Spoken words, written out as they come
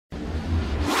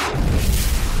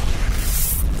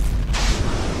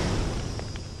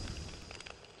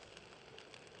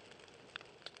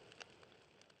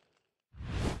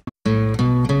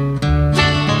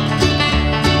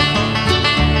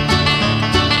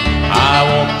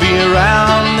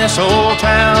this old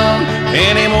town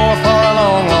anymore for a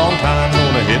long, long time.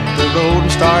 Gonna hit the road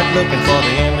and start looking for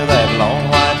the end of that long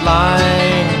white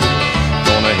line.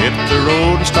 Gonna hit the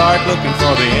road and start looking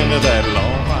for the end of that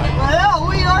long white line. Well,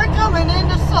 we are coming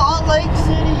into Salt Lake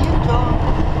City, Utah.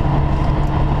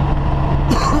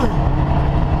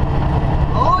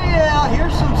 Oh yeah,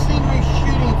 here's some scenery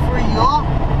shooting for y'all.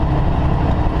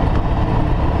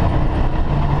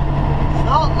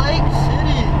 Salt Lake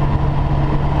City.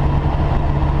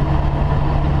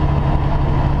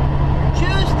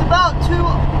 Just about to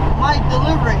my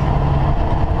delivery.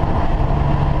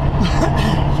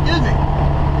 Excuse me.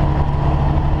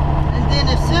 And then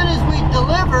as soon as we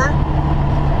deliver,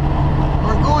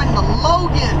 we're going to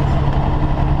Logan,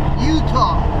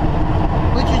 Utah,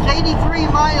 which is 83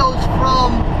 miles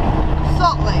from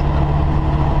Salt Lake,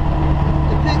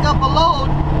 to pick up a load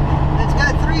that's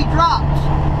got 3 drops.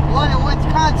 1 in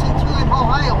Wisconsin, 2 in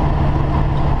Ohio.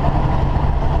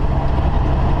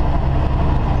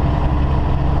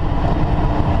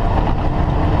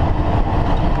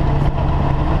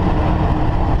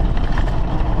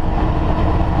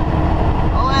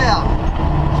 Oh yeah.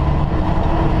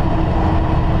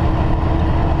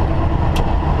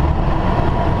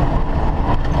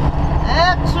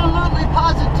 Absolutely,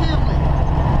 positively.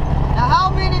 Now how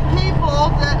many people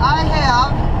that I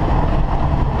have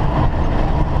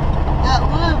that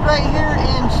live right here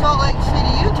in Salt Lake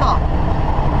City, Utah?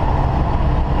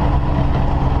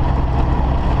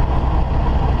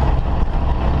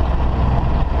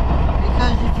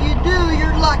 Because if you do,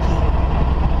 you're lucky.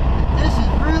 This is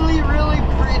really, really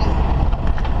pretty.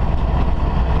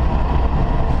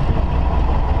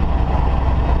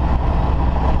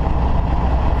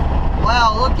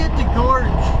 Wow, look at the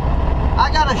gorge. I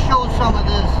gotta show some of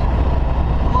this.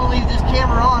 I'm gonna leave this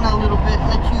camera on a little bit and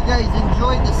let you guys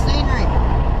enjoy the scenery.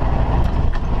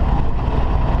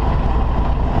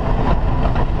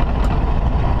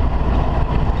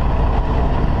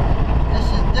 This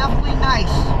is definitely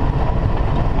nice.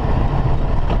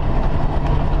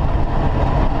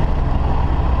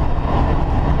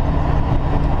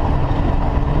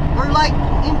 We're like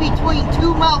in between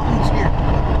 2 mountains here.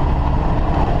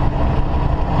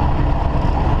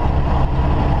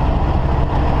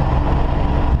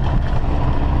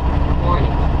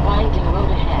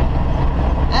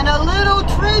 And a little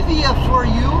trivia for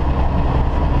you.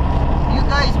 You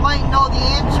guys might know the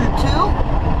answer to.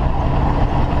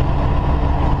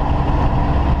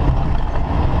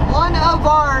 One of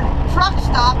our truck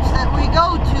stops that we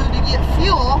go to get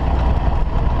fuel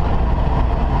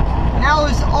now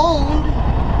is owned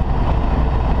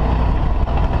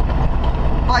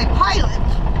by Pilot.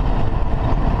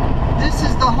 This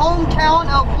is the hometown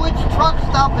of which truck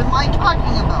stop am I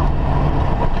talking about?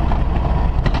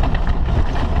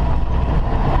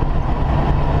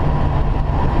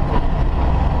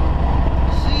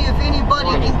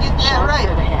 Can get that right.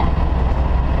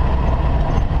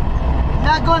 I'm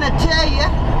not going to tell you.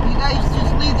 You guys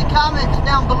just leave the comments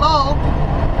down below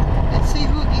and see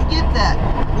who can get that.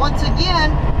 Once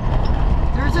again,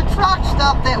 there's a truck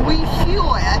stop that we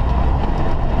fuel at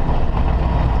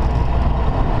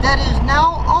that is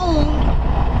now owned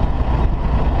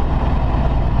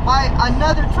by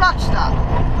another truck stop.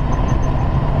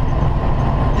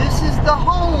 This is the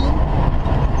home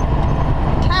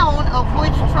town of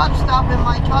which truck stop am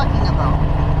I talking about?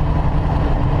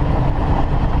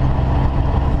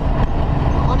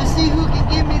 I want to see who can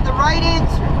give me the right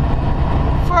answer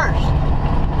first.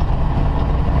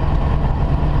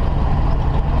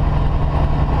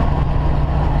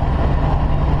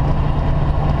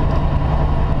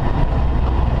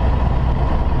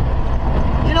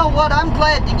 You know what? I'm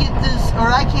glad to get this, or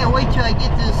I can't wait till I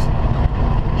get this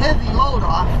heavy load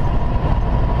off.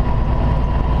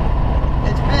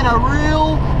 It's been a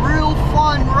real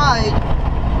fun ride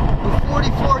with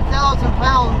 44,000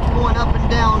 pounds going up and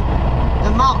down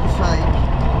the mountainside.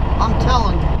 I'm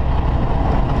telling you.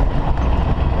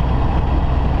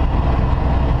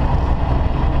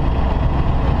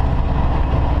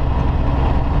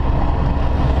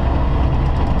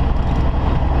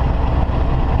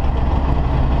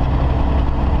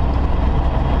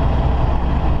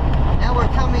 Now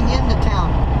we're coming into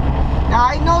town. Now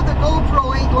I know the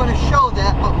GoPro ain't going to show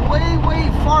that, but way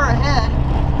far ahead,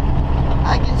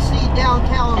 I can see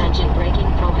downtown. Engine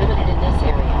braking prohibited in this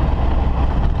area.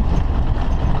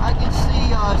 I can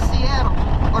see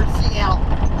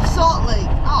Salt Lake.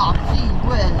 Oh, gee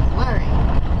whiz, Larry.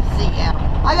 Seattle.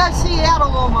 I got Seattle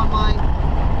on my mind.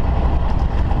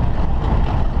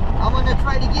 I'm going to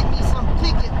try to get me some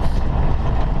tickets.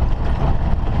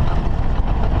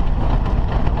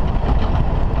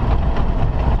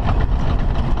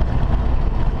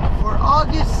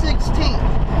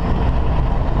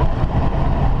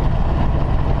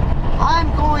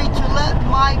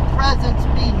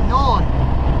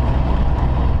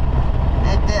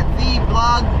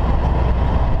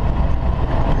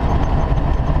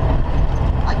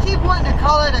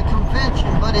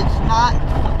 not.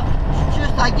 It's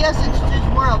just, I guess it's just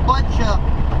where a bunch of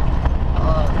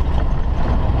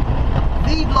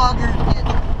vloggers get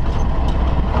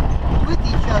with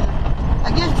each other.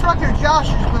 I guess Trucker Josh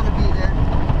is going to be there.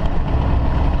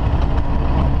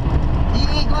 He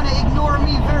ain't going to ignore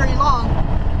me very long.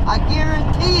 I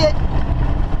guarantee it.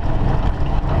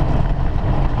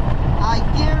 I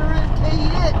guarantee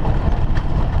it.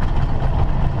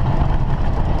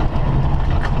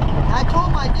 I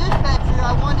told my dispatcher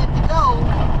I wanted to go.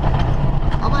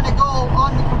 I'm going to go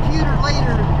on the computer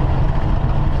later.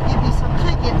 Give me some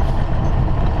tickets.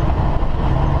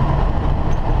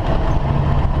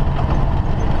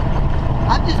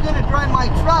 I'm just going to drive my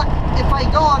truck. If I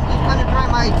go, I'm just going to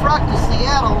drive my truck to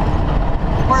Seattle.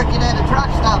 Park it at a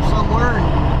truck stop somewhere. And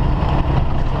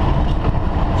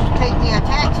just take me a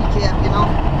taxi cab, you know.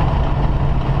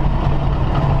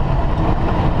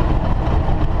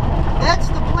 That's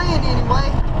the plan anyway.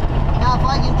 Now if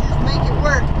I can just make it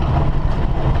work.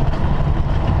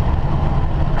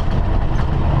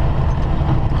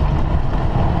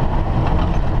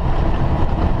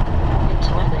 In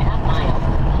 2.5 miles,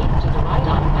 keep to the right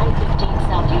on I-15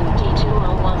 South UT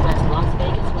 201 West Las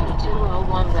Vegas Road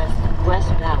 201 West,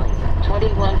 West Valley,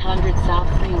 2100 South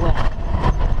Freeway.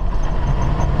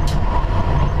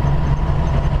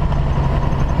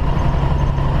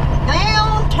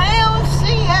 Downtown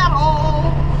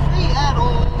Seattle,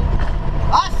 Seattle.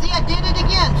 I see, I did it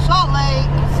again. Salt Lake,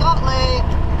 Salt Lake.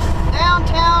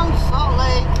 Downtown Salt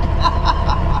Lake.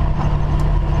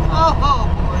 Oh boy.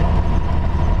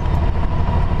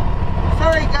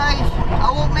 Sorry guys,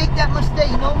 I won't make that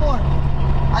mistake no more.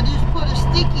 I just put a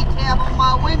sticky tab on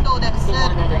my window that In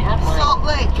said 1.5 Salt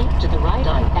miles, Lake. keep to the right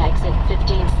on exit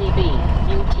 15CB,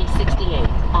 UT 68,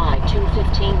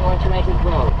 I-215 North Redwood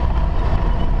Road.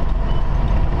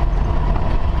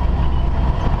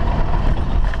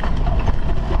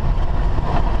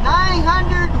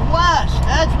 West,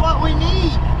 that's what we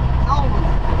need. No.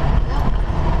 Yeah.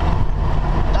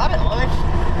 Got it, Lois.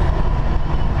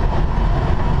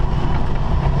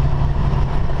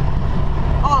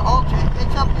 Oh, okay,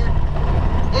 it's up here.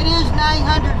 It is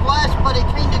 900 West, but it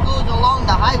kind of goes along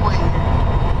the highway here.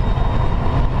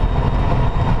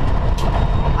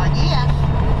 I guess.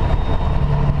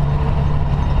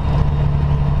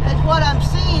 That's what I'm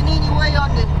seeing anyway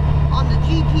on the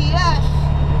GPS.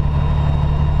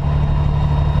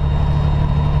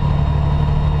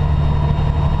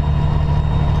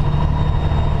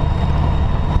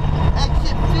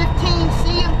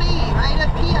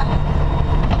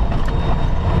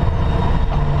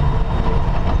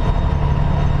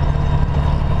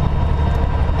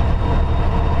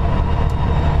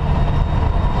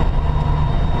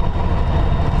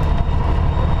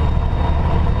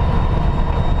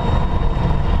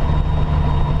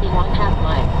 In 1/2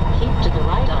 mile, keep to the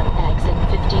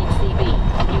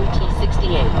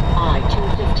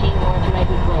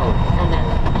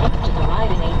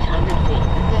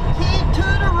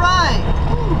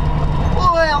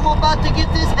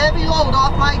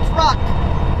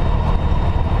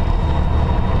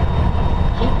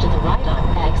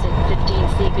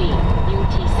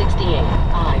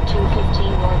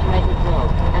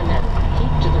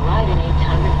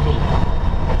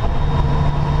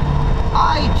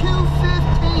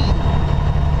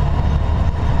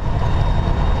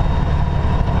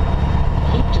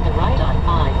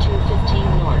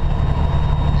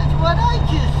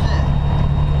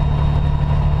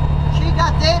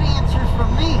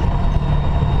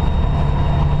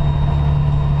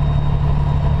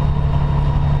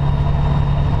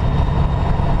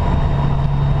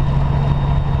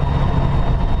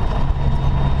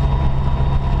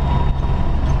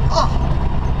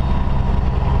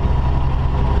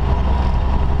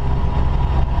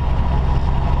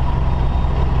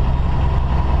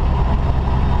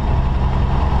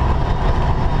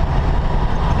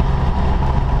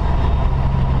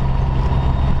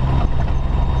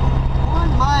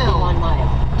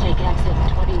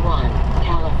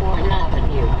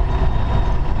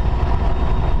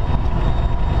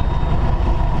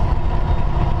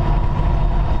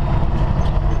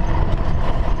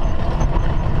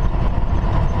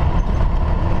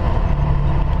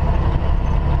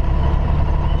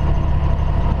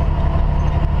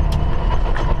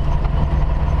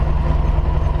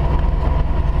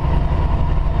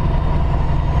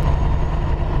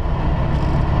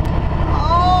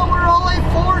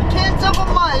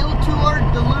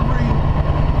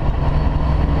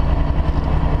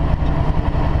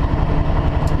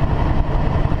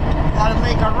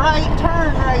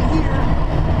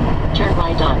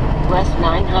west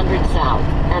 900 south,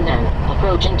 and then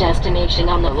approaching destination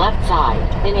on the left side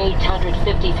in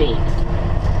 850 feet.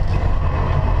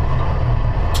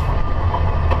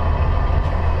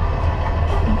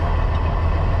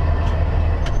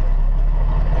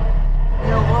 You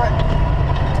know what?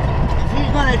 If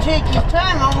he's gonna take his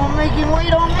time, I'm gonna make him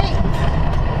wait on me.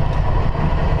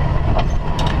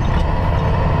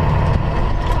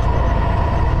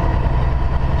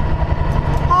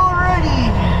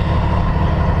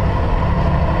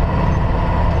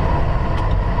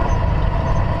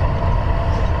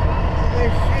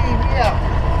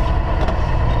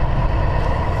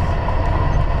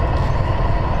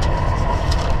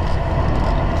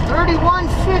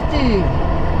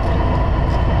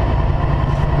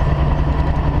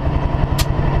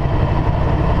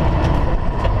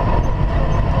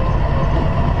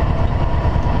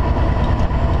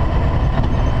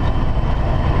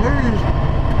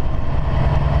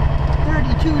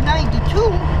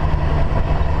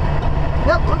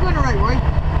 Yep, we're going the right way.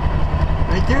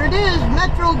 Right there it is,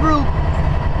 Metro Group.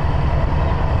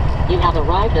 You have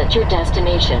arrived at your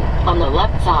destination on the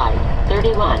left side,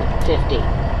 3150.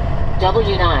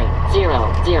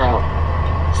 W900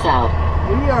 south.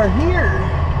 We are here.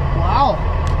 Wow.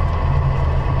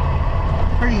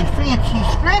 Pretty fancy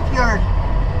scrapyard.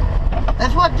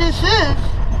 That's what this is.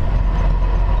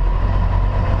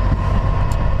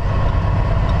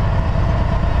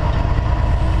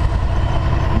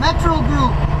 Metro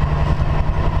Group.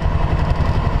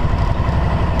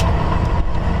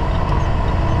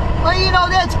 Well, you know,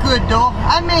 that's good though.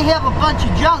 I may have a bunch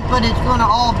of junk, but it's going to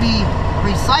all be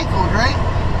recycled, right?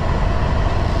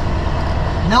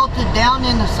 Melted down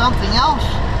into something else.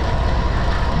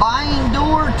 Buying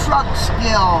door truck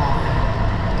skill.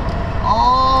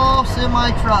 All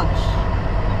semi-trucks.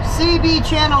 CB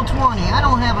channel 20. I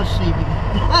don't have a CB.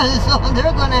 So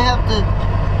they're going to have to...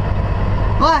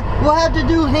 We'll have to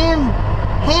do hand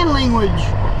language,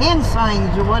 hand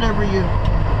signs, or whatever you...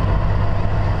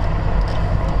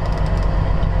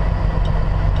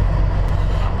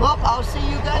 Well, I'll see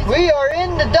you guys. We are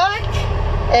in the dock,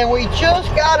 and we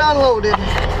just got unloaded.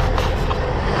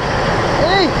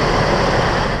 Hey!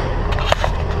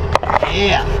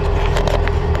 Yeah.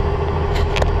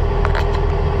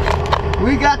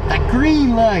 We got the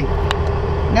green light.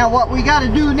 Now what we got to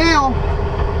do now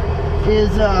is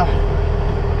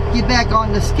get back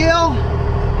on the scale,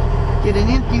 get an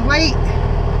empty weight,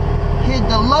 head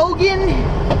to Logan,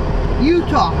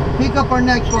 Utah, pick up our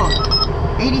next load.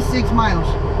 86 miles.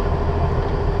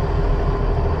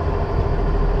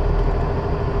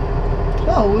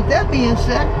 So with that being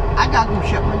said, I gotta go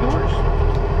shut my doors.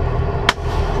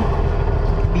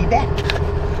 Be back.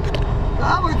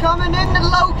 Well, we're coming into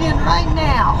Logan right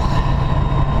now.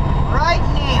 Right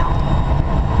now.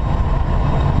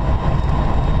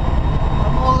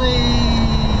 Only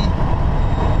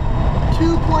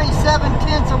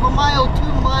 2.7 of a mile to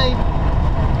my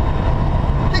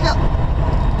pickup.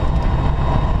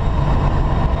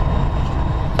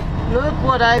 Look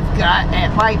what I've got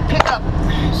at my pickup.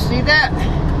 See that?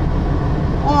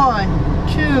 1,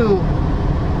 2,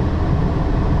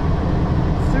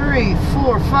 3,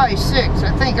 4, 5, 6.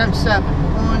 I think I'm 7.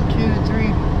 1, 2,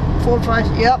 3, 4,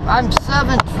 5. Yep, I'm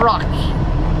 7 trucks.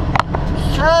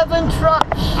 7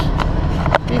 trucks.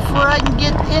 Before I can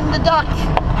get in the dock.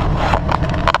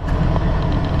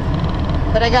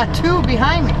 But I got 2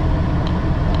 behind me.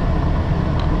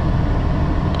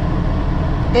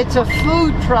 It's a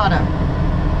food product.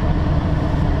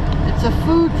 It's a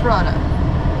food product.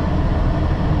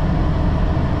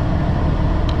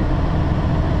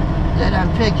 That I'm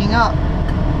picking up.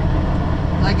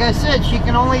 Like I said, she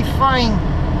can only find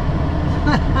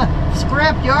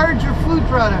scrap yards or food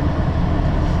product.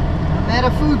 I'm at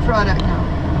a food product now.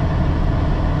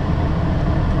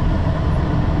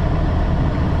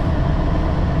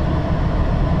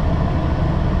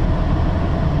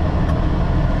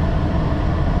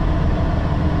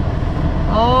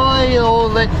 I'll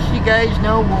let you guys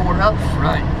know when we're up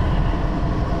front.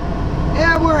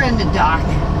 Yeah, we're in the dock.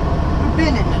 We've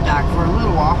been in the dock for a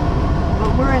little while,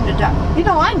 but we're in the dock. You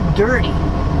know, I'm dirty.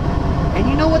 And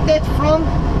you know what that's from?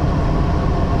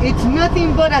 It's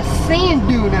nothing but a sand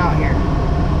dune out here.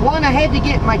 One, I had to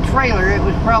get my trailer. It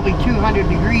was probably 200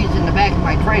 degrees in the back of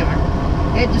my trailer.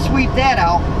 I had to sweep that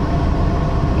out.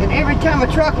 And every time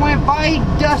a truck went by,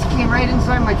 dust came right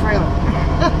inside my trailer.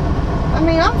 I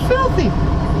mean, I'm filthy.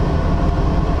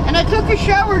 And I took a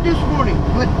shower this morning,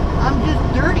 but I'm just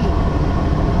dirty.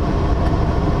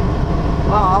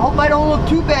 Well, I hope I don't look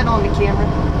too bad on the camera.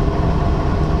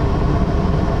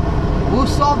 We'll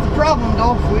solve the problem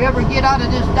though if we ever get out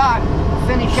of this dock,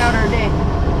 finish out our day.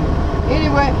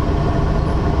 Anyway,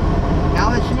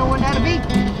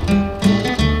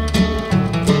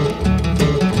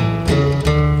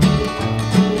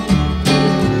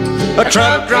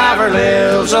 truck driver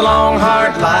lives a long,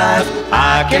 hard life,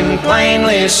 I can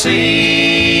plainly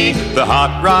see. The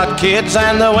hot rod kids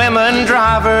and the women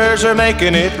drivers are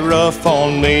making it rough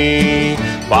on me.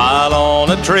 While on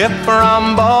a trip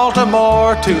from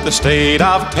Baltimore to the state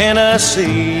of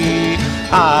Tennessee,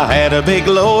 I had a big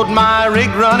load, my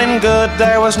rig running good,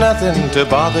 there was nothing to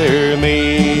bother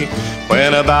me.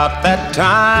 When about that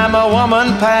time a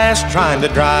woman passed, trying to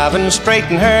drive and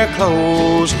straighten her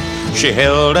clothes. She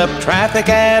held up traffic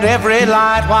at every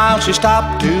light while she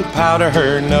stopped to powder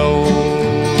her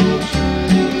nose.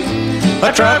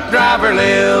 A truck driver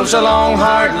lives a long,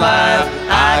 hard life,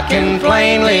 I can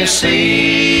plainly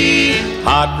see.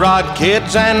 Hot rod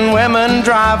kids and women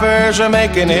drivers are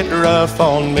making it rough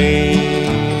on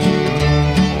me.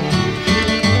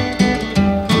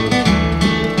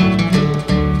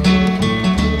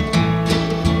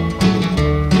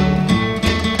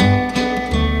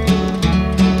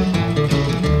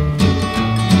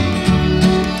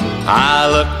 I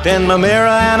looked in my mirror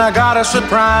and I got a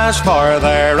surprise, for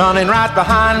there running right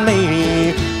behind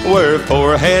me were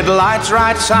 4 headlights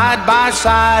right side by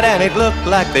side, and it looked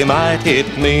like they might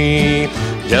hit me.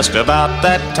 Just about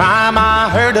that time I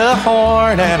heard a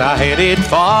horn and I headed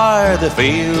for the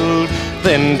field.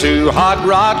 Then 2 hot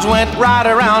rods went right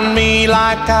around me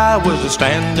like I was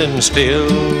standing still.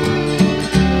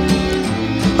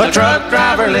 A truck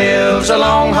driver lives a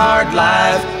long, hard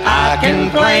life, I can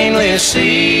plainly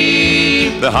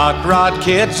see. The hot rod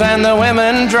kids and the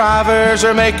women drivers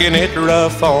are making it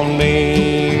rough on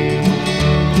me.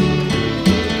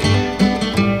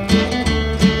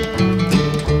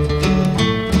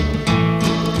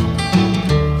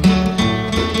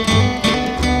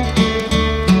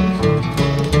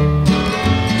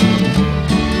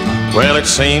 Well, it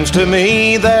seems to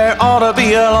me there ought to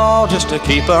be a law just to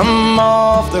keep 'em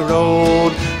off the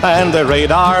road, and the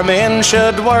radar men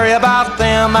should worry about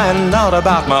them and not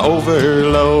about my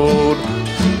overload.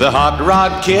 The hot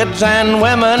rod kids and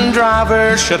women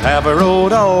drivers should have a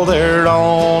road all their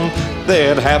own.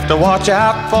 They'd have to watch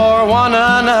out for one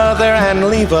another and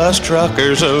leave us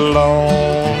truckers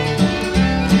alone.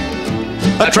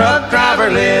 A truck driver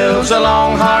lives a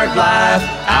long, hard life,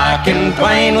 I can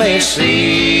plainly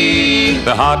see.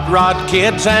 The hot rod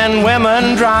kids and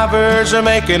women drivers are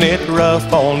making it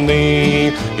rough on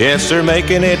me. Yes, they're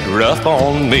making it rough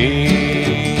on me.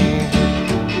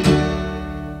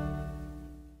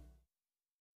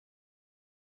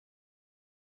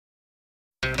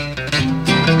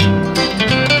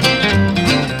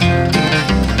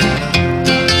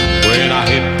 When I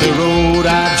hit the road,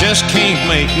 I just can't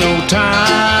make no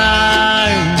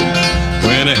time.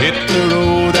 When I hit the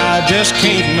road, I just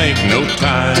can't make no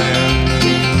time.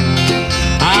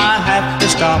 I have to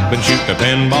stop and shoot the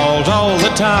pinballs all the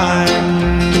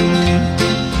time.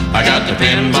 I got the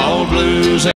pinball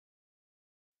blues